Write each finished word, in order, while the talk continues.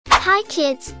Hi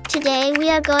kids, today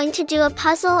we are going to do a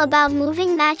puzzle about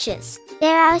moving matches.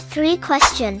 There are 3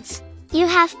 questions. You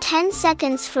have 10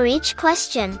 seconds for each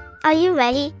question. Are you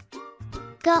ready?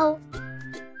 Go!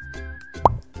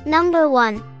 Number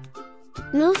 1.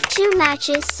 Move 2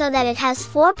 matches so that it has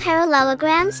 4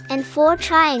 parallelograms and 4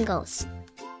 triangles.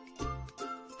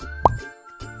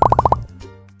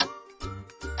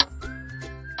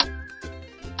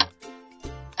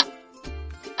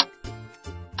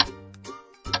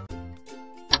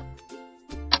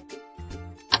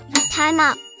 Time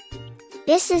up.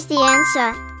 This is the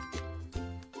answer.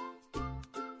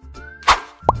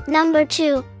 Number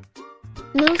 2.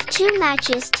 Move 2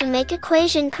 matches to make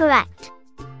equation correct.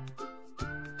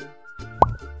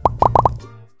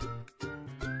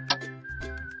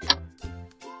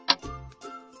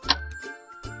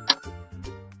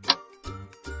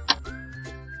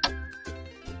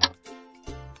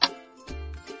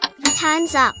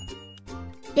 Time's up.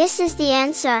 This is the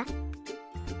answer.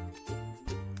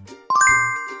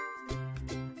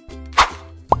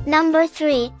 Number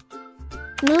 3.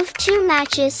 Move 2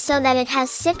 matches so that it has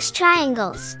 6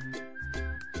 triangles.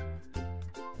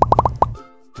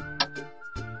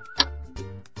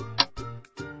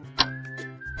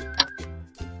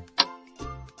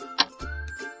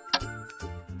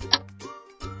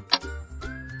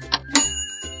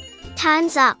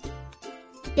 Time's up.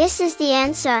 This is the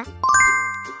answer.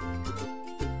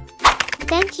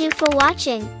 Thank you for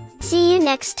watching. See you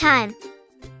next time.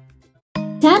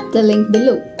 Tap the link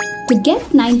below to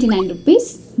get 99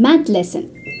 rupees math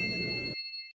lesson.